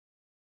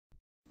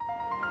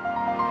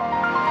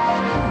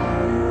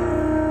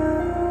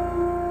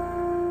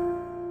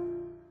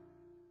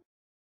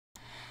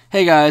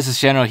Hey guys, it's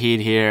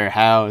Generalkidd here.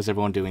 How is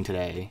everyone doing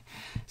today?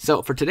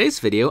 So for today's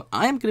video,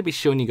 I'm going to be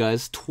showing you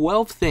guys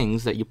 12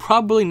 things that you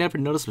probably never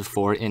noticed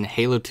before in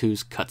Halo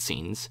 2's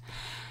cutscenes.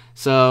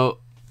 So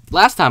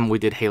last time we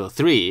did Halo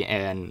 3,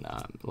 and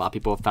a lot of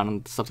people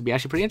found stuff to be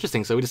actually pretty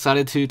interesting, so we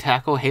decided to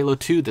tackle Halo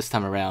 2 this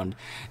time around.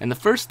 And the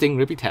first thing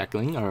we'll be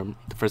tackling, or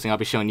the first thing I'll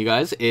be showing you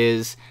guys,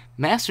 is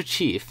Master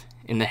Chief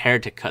in the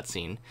Heretic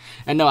cutscene.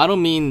 And no, I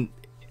don't mean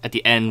at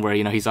the end where,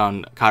 you know, he's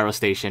on Cairo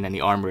Station and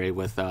the armory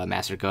with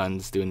Master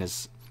Guns doing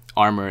his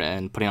armor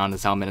and putting on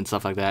his helmet and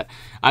stuff like that.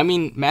 I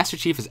mean, Master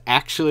Chief is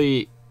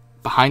actually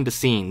behind the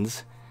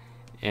scenes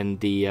in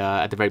the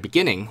at the very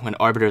beginning when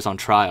Arbiter is on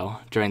trial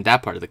during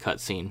that part of the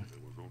cutscene.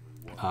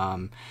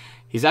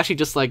 He's actually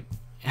just like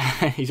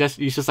he's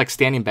just like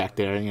standing back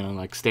there, you know,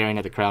 like staring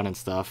at the crowd and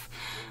stuff.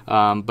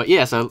 But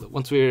yeah, so so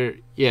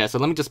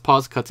let me just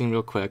pause the cutscene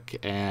real quick,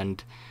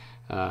 and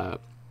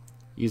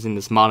using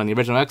this mod on the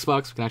original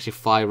Xbox, we can actually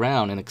fly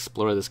around and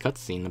explore this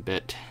cutscene a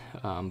bit.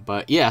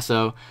 But yeah,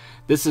 so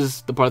this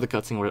is the part of the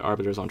cutscene where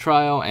Arbiter's on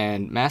trial,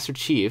 and Master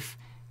Chief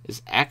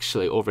is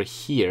actually over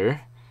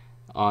here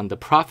on the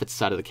Prophet's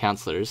side of the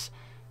counselors,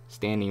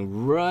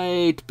 standing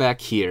right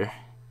back here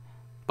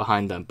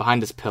behind them,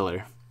 behind this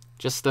pillar.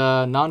 Just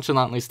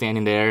nonchalantly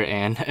standing there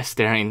and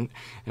staring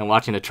and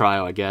watching the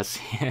trial, I guess.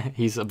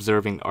 He's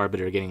observing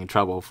Arbiter getting in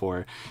trouble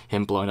for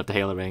him blowing up the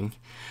Halo ring.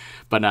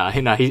 But no,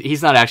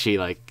 he's not actually,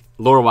 like,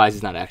 lore-wise,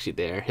 he's not actually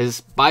there.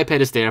 His biped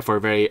is there for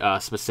a very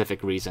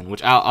specific reason,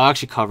 which I'll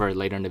actually cover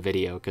later in the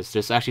video, because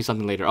there's actually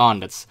something later on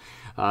that's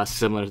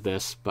similar to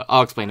this, but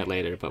I'll explain it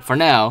later. But for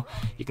now,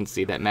 you can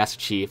see that Master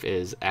Chief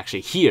is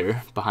actually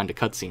here behind the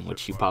cutscene,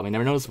 which you probably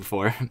never noticed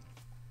before.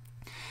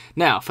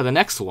 Now, for the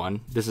next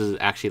one, this is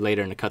actually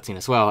later in the cutscene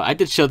as well. I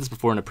did show this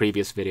before in a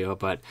previous video,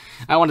 but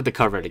I wanted to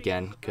cover it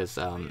again, because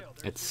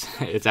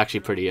it's actually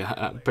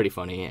pretty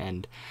funny,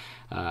 and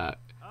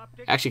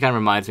actually kind of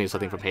reminds me of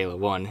something from Halo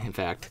 1, in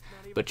fact.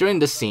 But during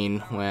this scene,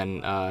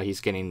 when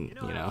he's getting,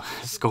 you know,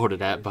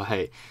 scolded at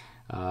by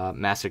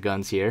Master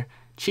Guns here,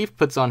 Chief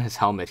puts on his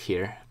helmet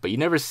here, but you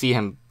never see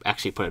him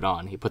actually put it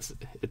on. He puts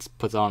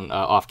on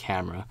off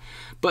camera.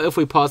 But if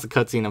we pause the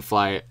cutscene and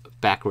fly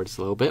backwards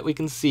a little bit, we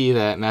can see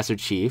that Master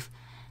Chief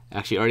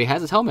actually already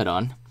has his helmet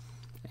on,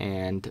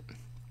 and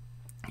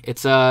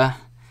it's when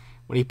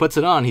he puts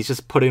it on, he's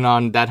just putting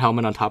on that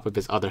helmet on top of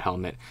his other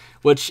helmet,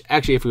 which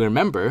actually, if we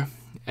remember,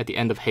 at the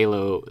end of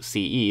Halo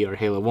CE, or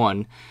Halo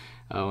 1,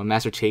 when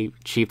Master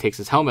Chief takes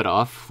his helmet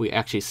off, we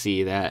actually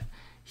see that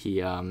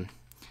when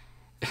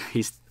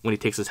he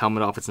takes his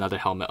helmet off, it's another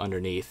helmet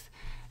underneath.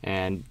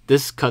 And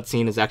this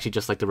cutscene is actually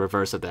just like the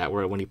reverse of that,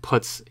 where when he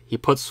puts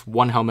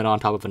one helmet on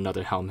top of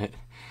another helmet,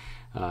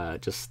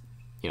 just,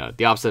 you know,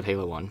 the opposite of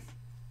Halo 1.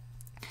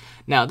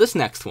 Now, this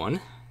next one,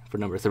 for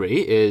number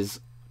 3, is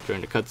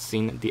during the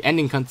cutscene, the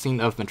ending cutscene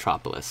of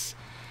Metropolis.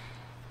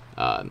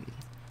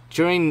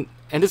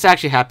 And this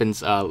actually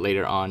happens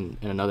later on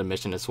in another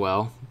mission as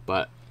well,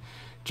 but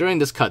during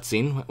this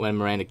cutscene, when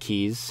Miranda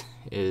Keyes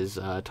is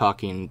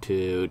talking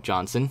to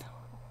Johnson,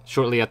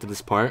 shortly after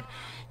this part,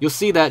 you'll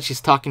see that she's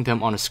talking to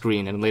him on a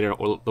screen, and later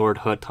Lord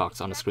Hood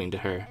talks on a screen to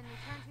her.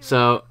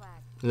 So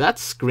that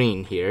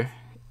screen here,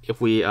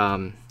 if we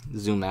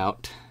zoom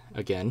out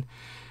again,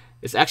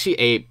 is actually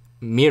a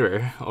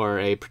mirror or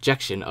a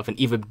projection of an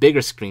even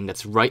bigger screen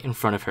that's right in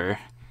front of her,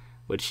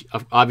 which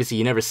obviously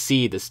you never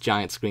see this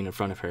giant screen in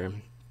front of her.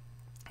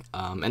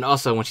 And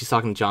also, when she's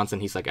talking to Johnson,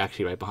 he's like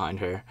actually right behind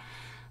her.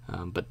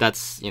 But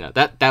that's, you know,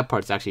 that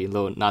part's actually a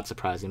little not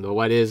surprising. But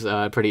what is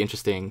pretty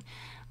interesting,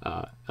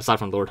 aside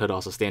from Lord Hood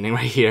also standing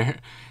right here,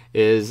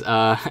 is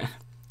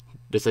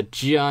there's a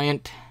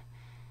giant,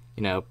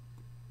 you know,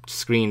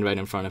 screen right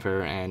in front of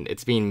her, and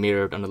it's being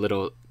mirrored on a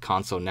little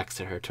console next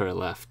to her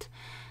left.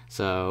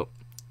 So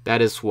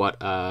that is what,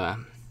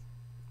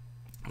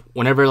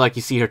 whenever like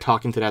you see her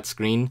talking to that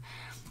screen,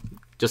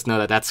 just know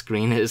that that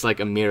screen is like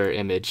a mirror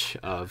image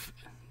of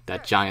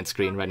that giant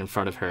screen right in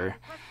front of her.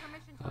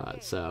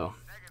 So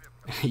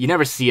you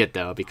never see it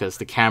though, because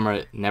the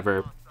camera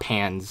never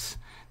pans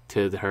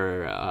to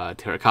her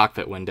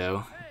cockpit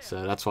window.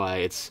 So that's why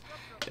it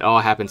all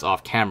happens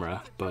off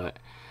camera. But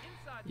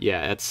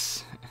yeah,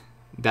 that's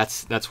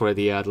where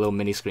the little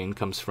mini screen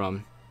comes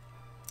from.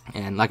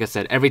 And like I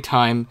said, every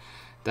time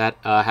that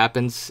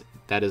happens,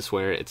 that's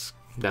where it's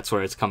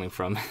coming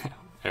from.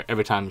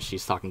 Every time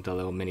she's talking to a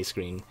little mini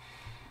screen.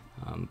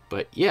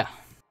 But yeah.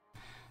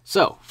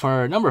 So,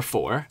 for number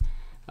 4,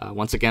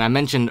 once again, I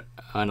mentioned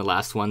in the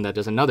last one that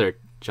there's another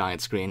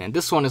giant screen, and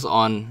this one is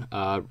on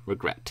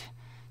Regret.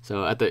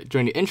 So,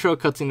 during the intro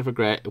cutscene of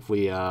Regret, if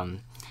we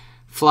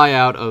fly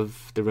out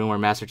of the room where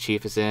Master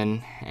Chief is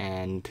in,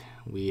 and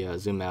we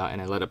zoom out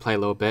and I let it play a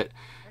little bit,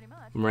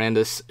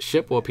 Miranda's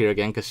ship will appear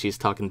again because she's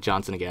talking to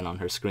Johnson again on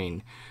her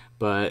screen.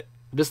 But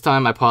this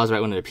time I paused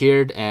right when it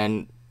appeared,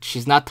 and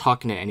she's not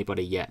talking to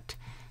anybody yet.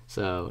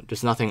 So,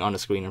 there's nothing on the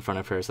screen in front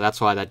of her, so that's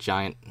why that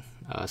giant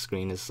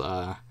screen is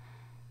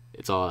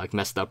it's all like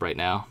messed up right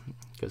now,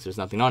 because there's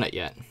nothing on it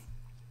yet.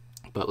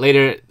 But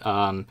later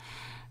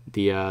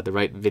the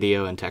right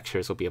video and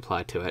textures will be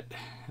applied to it.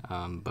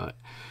 But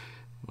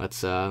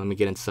let me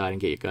get inside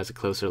and get you guys a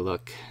closer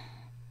look.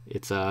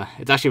 It's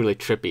actually really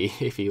trippy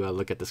if you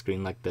look at the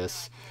screen like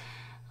this.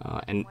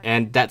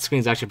 And that screen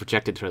is actually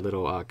projected to her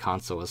little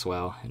console as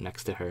well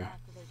next to her.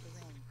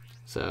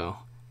 So,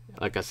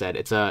 like I said,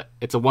 it's a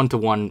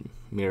one-to-one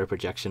mirror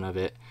projection of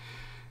it.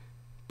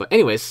 But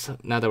anyways,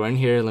 now that we're in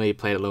here, let me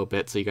play it a little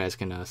bit so you guys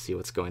can see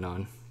what's going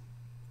on.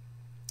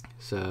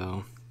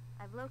 So,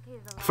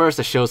 first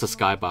it shows the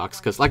skybox,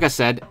 because like I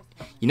said,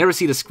 you never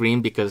see the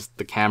screen because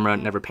the camera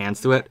never pans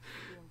to it.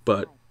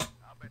 But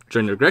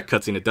during the regret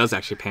cutscene, it does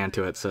actually pan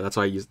to it, so that's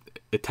why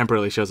it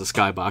temporarily shows a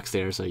skybox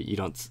there, so you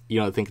don't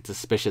think it's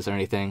suspicious or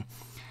anything.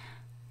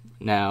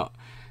 Now,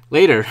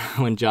 later,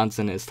 when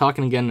Johnson is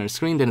talking again on the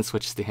screen, then it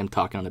switches to him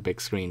talking on the big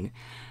screen.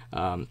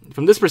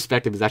 From this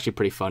perspective, it's actually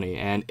pretty funny,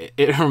 and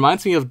it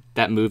reminds me of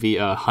that movie,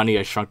 Honey,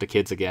 I Shrunk the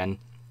Kids Again,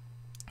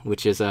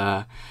 which is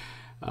I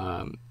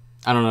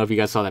don't know if you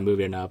guys saw that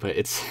movie or not, but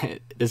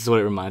this is what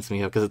it reminds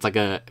me of, because it's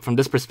like from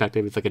this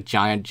perspective, it's like a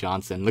giant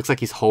Johnson. It looks like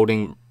he's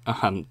holding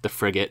the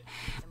frigate,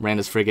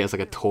 Miranda's frigate, as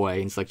like a toy,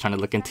 and he's like trying to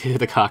look into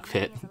the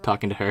cockpit,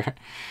 talking to her.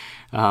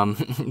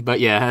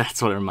 But yeah,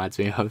 that's what it reminds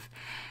me of.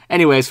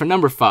 Anyways, for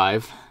number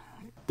 5,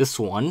 this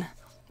one,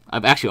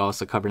 I've actually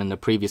also covered in the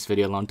previous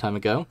video a long time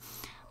ago,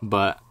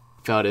 but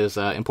felt it was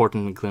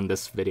important to include in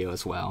this video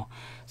as well.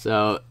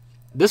 So,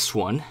 this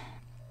one,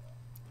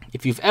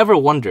 if you've ever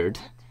wondered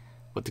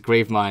what the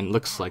Gravemind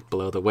looks like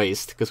below the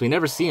waist, because we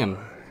never see him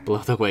below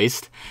the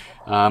waist,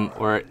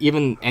 or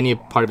even any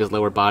part of his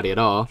lower body at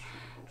all,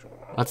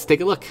 let's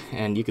take a look,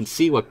 and you can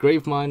see what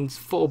Gravemind's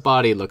full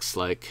body looks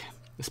like,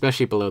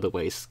 especially below the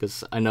waist,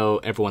 because I know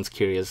everyone's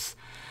curious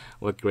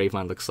what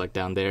Gravemind looks like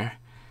down there.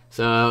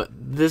 So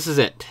this is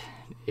it.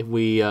 If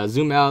we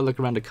zoom out, look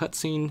around the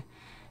cutscene,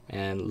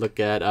 and look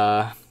at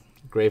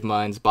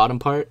Gravemind's bottom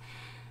part,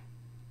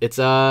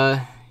 it's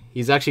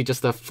he's actually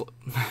just I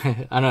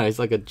don't know, he's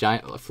like a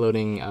giant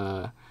floating,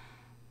 I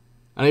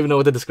don't even know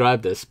what to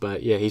describe this,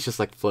 but yeah, he's just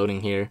like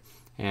floating here,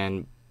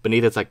 and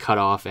beneath it's like cut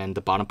off, and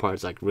the bottom part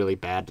is like really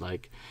bad,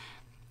 like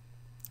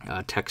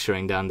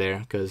texturing down there,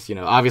 because, you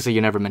know, obviously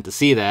you're never meant to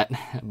see that,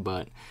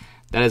 but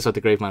that is what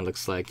the Gravemind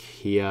looks like.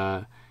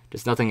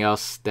 There's nothing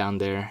else down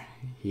there.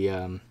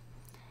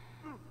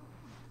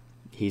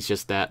 He's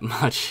just that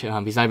much.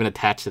 He's not even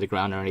attached to the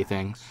ground or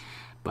anything,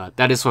 but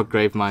that is what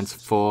Gravemind's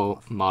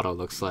full model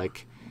looks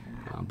like.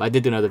 But I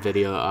did do another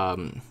video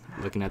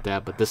looking at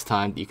that, but this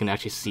time you can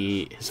actually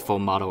see his full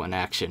model in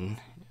action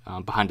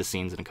behind the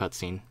scenes in a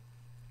cutscene.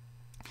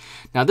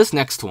 Now this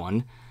next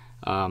one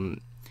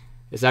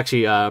is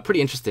actually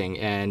pretty interesting,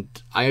 and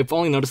I've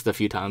only noticed it a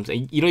few times,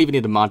 and you don't even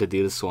need a mod to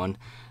do this one,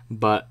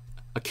 but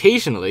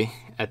occasionally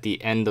at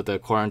the end of the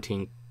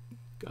quarantine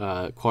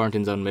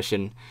zone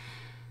mission,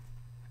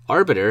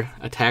 Arbiter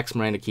attacks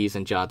Miranda Keyes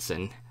and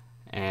Johnson,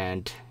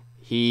 and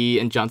he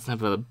and Johnson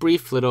have a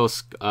brief little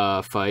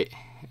fight,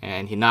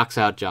 and he knocks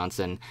out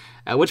Johnson,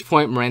 at which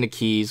point Miranda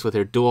Keyes, with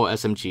her dual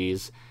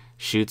SMGs,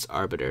 shoots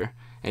Arbiter.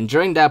 And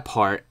during that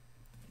part,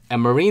 a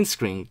marine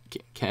scream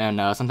can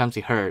sometimes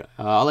be heard.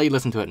 I'll let you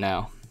listen to it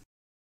now.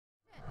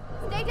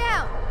 Stay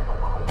down!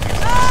 Stay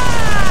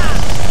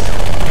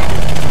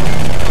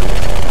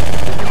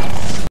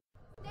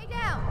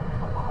down!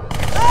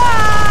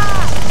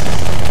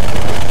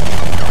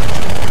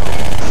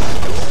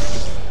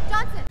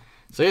 Johnson!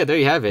 So yeah, there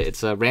you have it.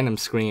 It's a random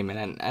scream,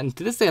 and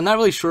to this day, I'm not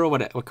really sure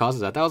what causes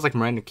that. That was like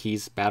Miranda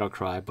Keyes' battle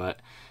cry, but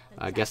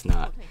I guess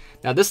not.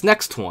 Now this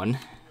next one,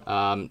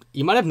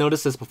 you might have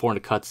noticed this before in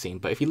the cutscene,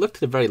 but if you look to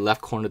the very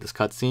left corner of this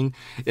cutscene,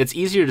 it's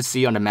easier to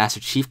see on the Master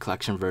Chief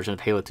Collection version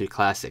of Halo 2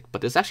 Classic,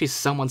 but there's actually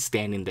someone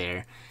standing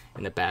there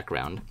in the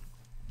background,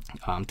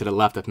 to the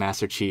left of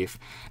Master Chief.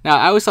 Now,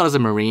 I always thought it was a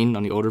Marine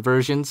on the older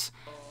versions,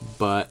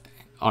 but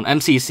on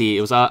MCC,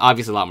 it was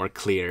obviously a lot more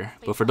clear.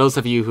 But for those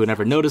of you who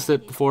never noticed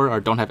it before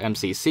or don't have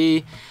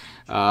MCC,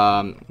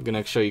 I'm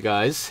gonna show you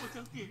guys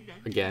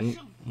again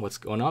what's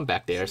going on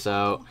back there.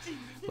 So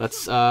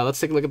let's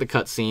take a look at the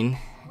cutscene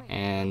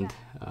and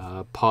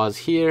pause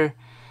here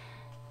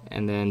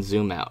and then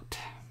zoom out.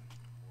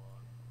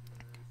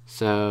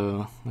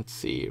 So let's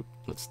see,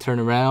 let's turn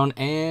around,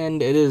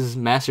 and it is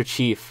Master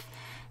Chief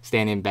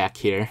standing back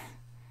here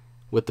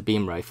with the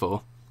beam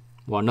rifle,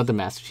 while another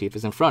Master Chief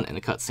is in front in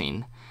the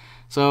cutscene.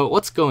 So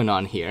what's going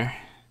on here?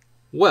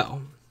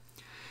 Well,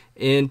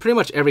 in pretty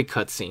much every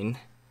cutscene,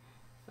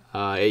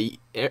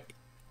 it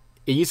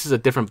uses a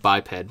different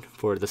biped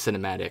for the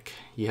cinematic.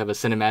 You have a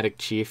cinematic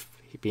chief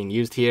being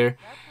used here,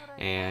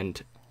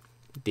 and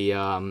the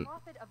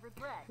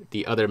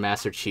other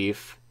Master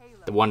Chief,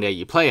 the one that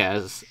you play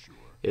as,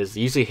 is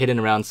usually hidden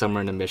around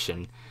somewhere in the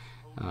mission.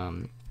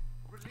 And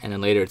then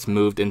later it's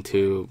moved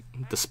into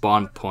the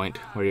spawn point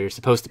where you're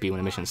supposed to be when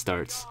the mission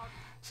starts.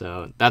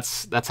 So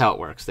that's how it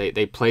works.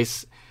 They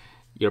place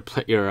your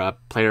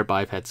player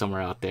biped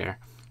somewhere out there,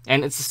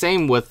 and it's the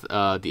same with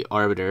the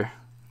Arbiter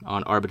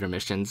on Arbiter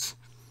missions.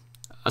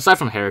 Aside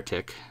from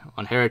Heretic,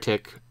 on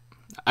Heretic,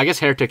 I guess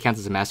Heretic counts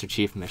as a Master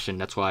Chief mission.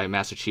 That's why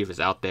Master Chief is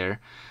out there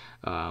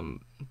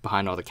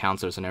behind all the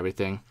counselors and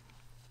everything.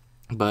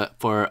 But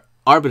for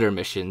Arbiter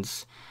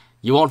missions,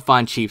 you won't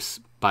find Chief's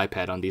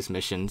biped on these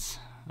missions.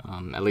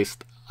 At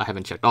least I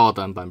haven't checked all of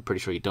them, but I'm pretty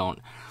sure you don't.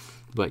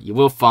 But you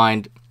will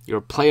find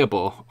your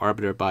playable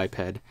Arbiter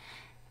biped,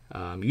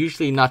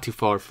 usually not too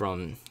far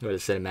from where the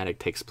cinematic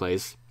takes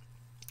place.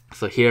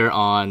 So here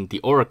on the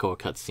Oracle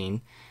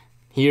cutscene,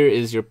 here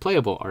is your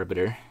playable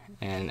Arbiter,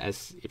 and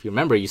as if you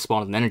remember, you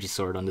spawned an energy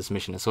sword on this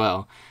mission as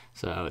well.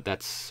 So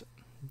that's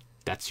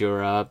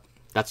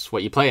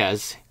what you play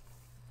as,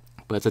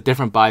 but it's a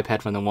different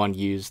biped from the one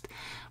used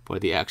for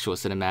the actual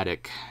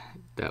cinematic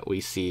that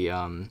we see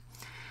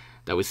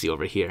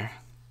over here.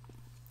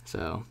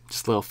 So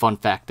just a little fun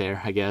fact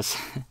there, I guess.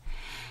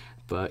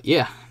 But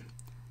yeah,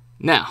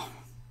 now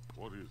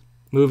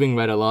moving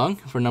right along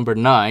for number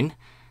 9.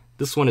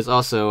 This one is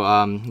also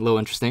a little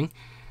interesting.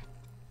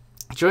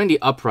 During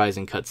the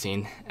Uprising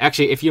cutscene,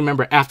 actually, if you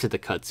remember after the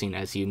cutscene,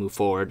 as you move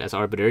forward as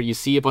Arbiter, you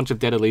see a bunch of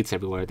dead elites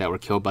everywhere that were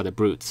killed by the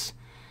brutes.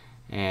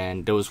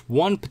 And there was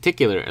one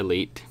particular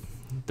elite,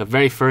 the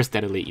very first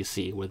dead elite you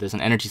see, where there's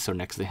an energy sword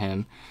next to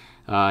him.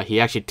 He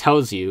actually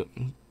tells you,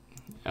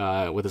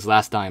 with his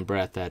last dying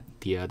breath, that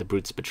the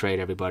brutes betrayed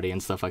everybody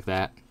and stuff like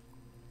that.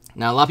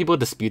 Now, a lot of people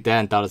dispute that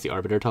and thought it was the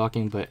Arbiter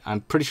talking, but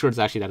I'm pretty sure it's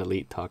actually that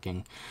elite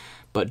talking.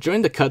 But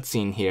during the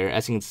cutscene here,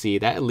 as you can see,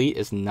 that elite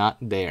is not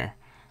there.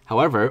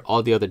 However,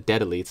 all the other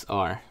dead elites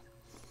are.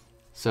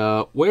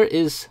 So, where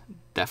is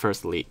that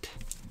first elite?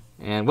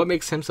 And what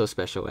makes him so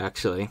special,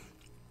 actually?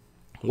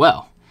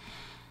 Well,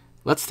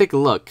 let's take a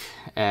look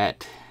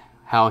at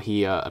how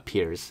he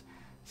appears.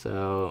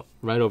 So,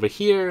 right over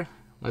here,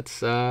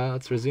 let's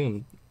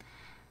resume.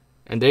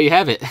 And there you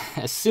have it.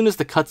 As soon as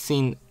the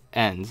cutscene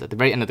ends, at the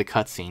very end of the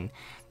cutscene,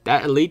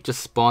 that elite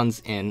just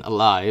spawns in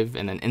alive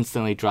and then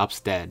instantly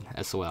drops dead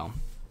as well.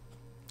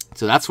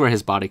 So that's where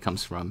his body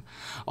comes from.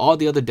 All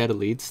the other dead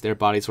elites, their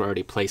bodies were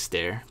already placed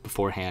there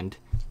beforehand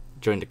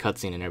during the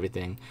cutscene and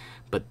everything.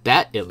 But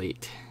that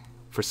elite,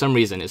 for some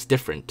reason, is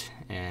different.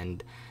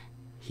 And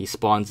he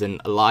spawns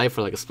in alive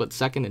for like a split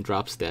second and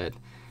drops dead.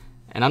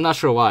 And I'm not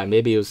sure why.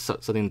 Maybe it was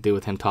something to do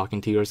with him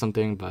talking to you or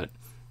something. But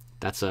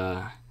that's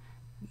what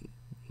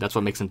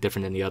makes him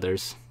different than the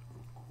others.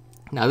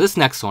 Now, this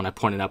next one I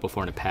pointed out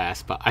before in the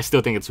past, but I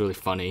still think it's really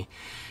funny.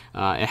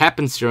 It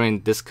happens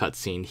during this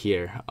cutscene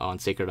here on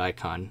Sacred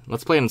Icon.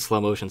 Let's play it in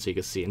slow motion so you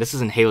can see. And this is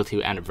in Halo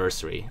 2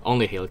 Anniversary,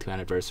 only Halo 2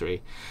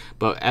 Anniversary.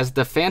 But as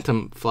the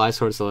Phantom flies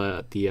towards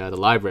the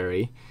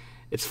library,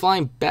 it's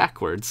flying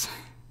backwards,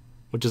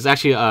 which is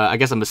actually, I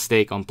guess, a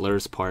mistake on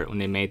Blur's part when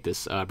they made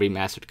this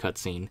remastered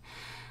cutscene.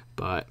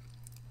 But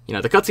you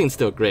know, the cutscene's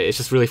still great. It's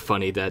just really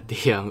funny that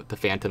the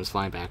Phantom's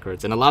flying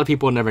backwards, and a lot of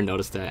people never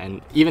noticed that,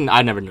 and even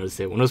I never noticed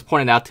it. When it was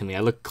pointed out to me,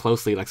 I looked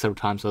closely like several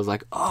times. So I was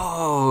like,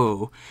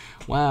 "Oh,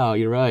 wow,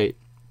 you're right."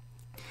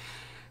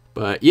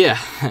 But yeah,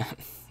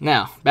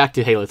 now back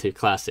to Halo 2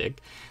 Classic.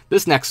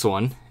 This next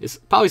one is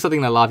probably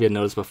something that a lot of you have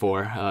noticed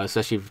before,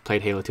 especially if you've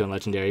played Halo 2 on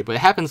Legendary. But it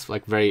happens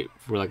like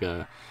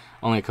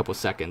only a couple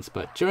seconds.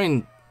 But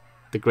during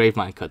the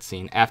Gravemind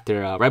cutscene,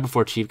 after right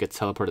before Chief gets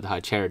teleported to High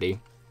Charity.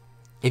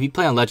 If you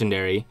play on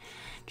Legendary,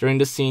 during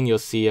this scene you'll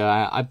see,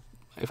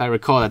 if I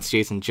recall, that's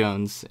Jason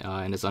Jones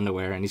in his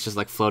underwear, and he's just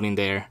like floating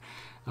there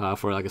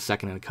for like a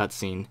second in a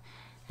cutscene.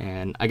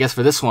 And I guess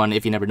for this one,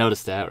 if you never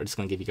noticed that, we're just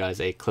going to give you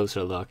guys a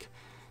closer look.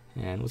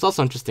 And what's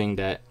also interesting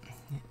that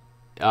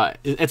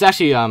it's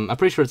actually, I'm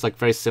pretty sure it's like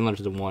very similar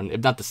to the one,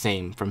 if not the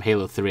same, from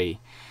Halo 3.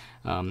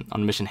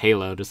 On Mission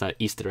Halo, there's that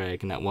Easter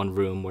egg in that one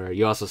room where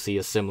you also see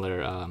a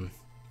similar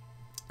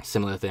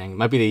thing. It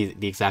might be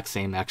the exact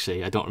same,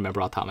 actually. I don't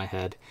remember off the top of my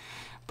head.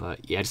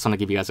 But yeah, I just want to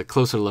give you guys a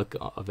closer look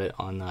of it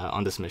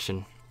on this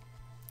mission.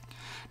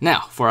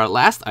 Now, for our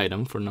last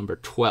item, for number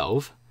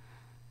 12,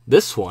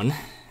 this one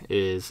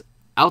is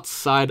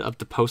outside of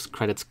the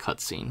post-credits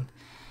cutscene.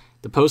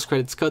 The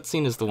post-credits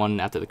cutscene is the one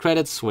after the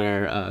credits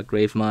where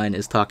Gravemind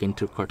is talking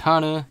to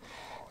Cortana,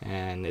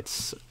 and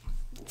it's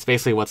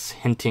basically what's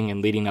hinting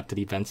and leading up to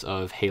the events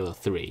of Halo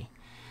 3.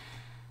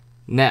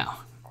 Now,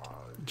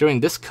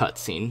 during this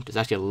cutscene, there's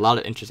actually a lot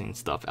of interesting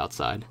stuff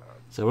outside.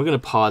 So we're going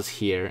to pause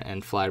here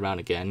and fly around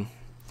again.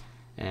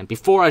 And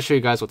before I show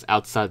you guys what's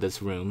outside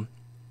this room,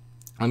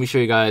 let me show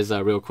you guys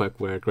real quick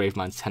where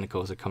Gravemind's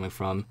tentacles are coming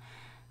from.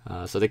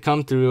 So they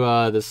come through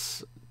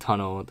this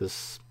tunnel,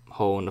 this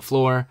hole in the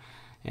floor.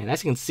 And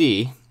as you can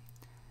see,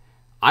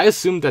 I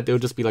assumed that there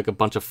would just be like a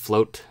bunch of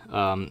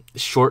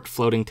short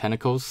floating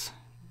tentacles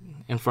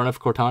in front of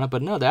Cortana.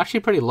 But no, they're actually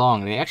pretty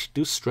long. And they actually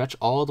do stretch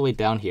all the way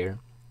down here.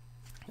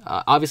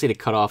 Obviously they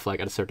cut off like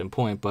at a certain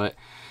point, but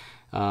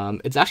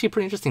it's actually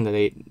pretty interesting that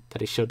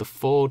they showed the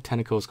full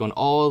tentacles going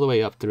all the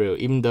way up through,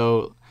 even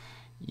though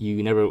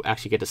you never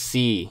actually get to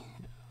see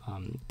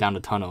down the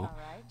tunnel.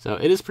 Right. So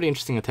it is pretty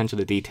interesting attention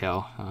to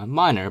detail.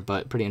 Minor,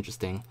 but pretty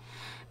interesting.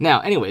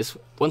 Now, anyways,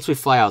 once we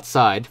fly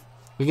outside,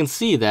 we can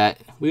see that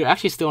we're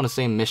actually still on the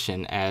same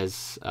mission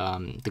as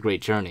the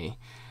Great Journey.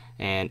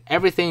 And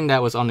everything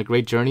that was on the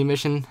Great Journey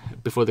mission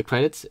before the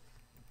credits,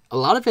 a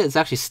lot of it is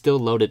actually still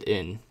loaded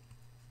in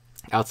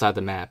outside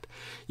the map.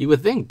 You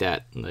would think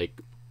that, you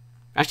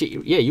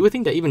would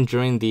think that even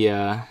during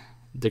the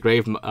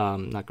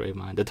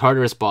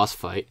Tartarus boss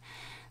fight,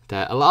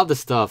 that a lot of the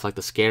stuff, like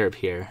the Scarab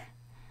here,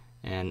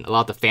 and a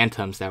lot of the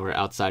Phantoms that were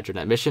outside during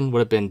that mission would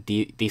have been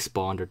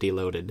despawned or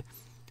deloaded.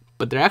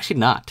 But they're actually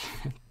not.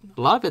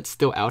 A lot of it's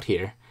still out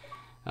here.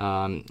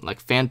 Like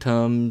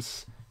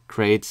Phantoms,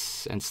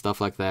 crates, and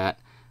stuff like that.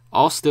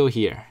 All still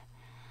here.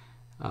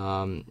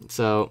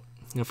 So,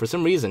 for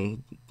some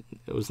reason,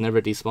 it was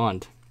never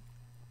despawned.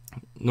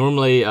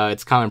 Normally,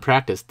 it's common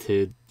practice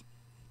to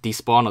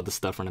despawn all the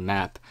stuff on the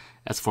map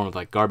as a form of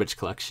like garbage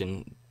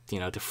collection,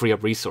 to free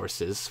up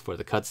resources for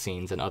the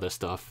cutscenes and other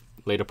stuff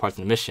later parts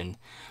of the mission.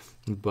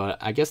 But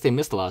I guess they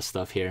missed a lot of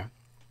stuff here,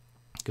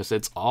 because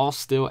it's all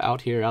still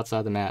out here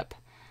outside the map.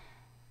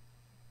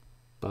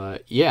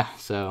 But yeah,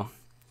 so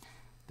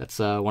that's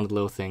one of the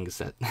little things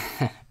that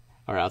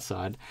are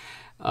outside.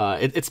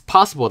 It's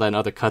possible that in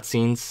other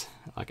cutscenes,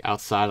 like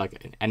outside,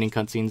 like ending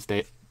cutscenes,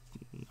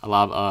 a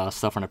lot of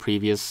stuff from the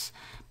previous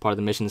part of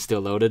the mission is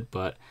still loaded,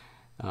 but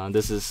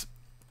this is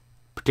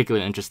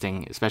particularly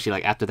interesting, especially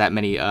like after that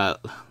many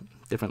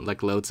different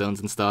like load zones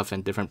and stuff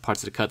and different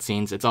parts of the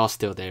cutscenes. It's all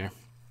still there.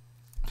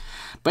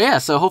 But yeah,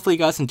 so hopefully you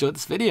guys enjoyed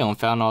this video and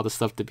found all this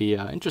stuff to be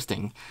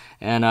interesting.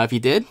 And if you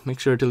did, make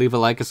sure to leave a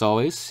like as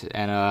always.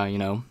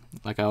 And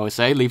like I always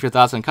say, leave your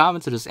thoughts in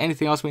comments, or just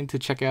anything else we need to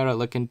check out or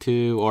look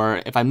into,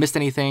 or if I missed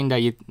anything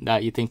that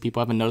you think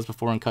people haven't noticed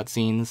before in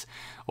cutscenes,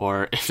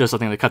 or if there's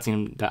something in the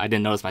cutscene that I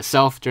didn't notice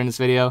myself during this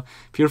video,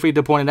 feel free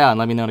to point it out and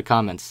let me know in the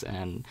comments.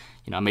 And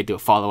I may do a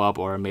follow-up,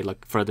 or I may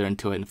look further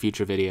into it in a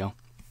future video.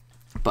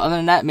 But other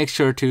than that, make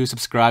sure to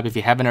subscribe if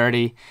you haven't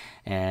already,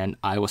 and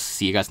I will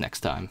see you guys next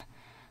time.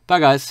 Bye,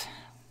 guys.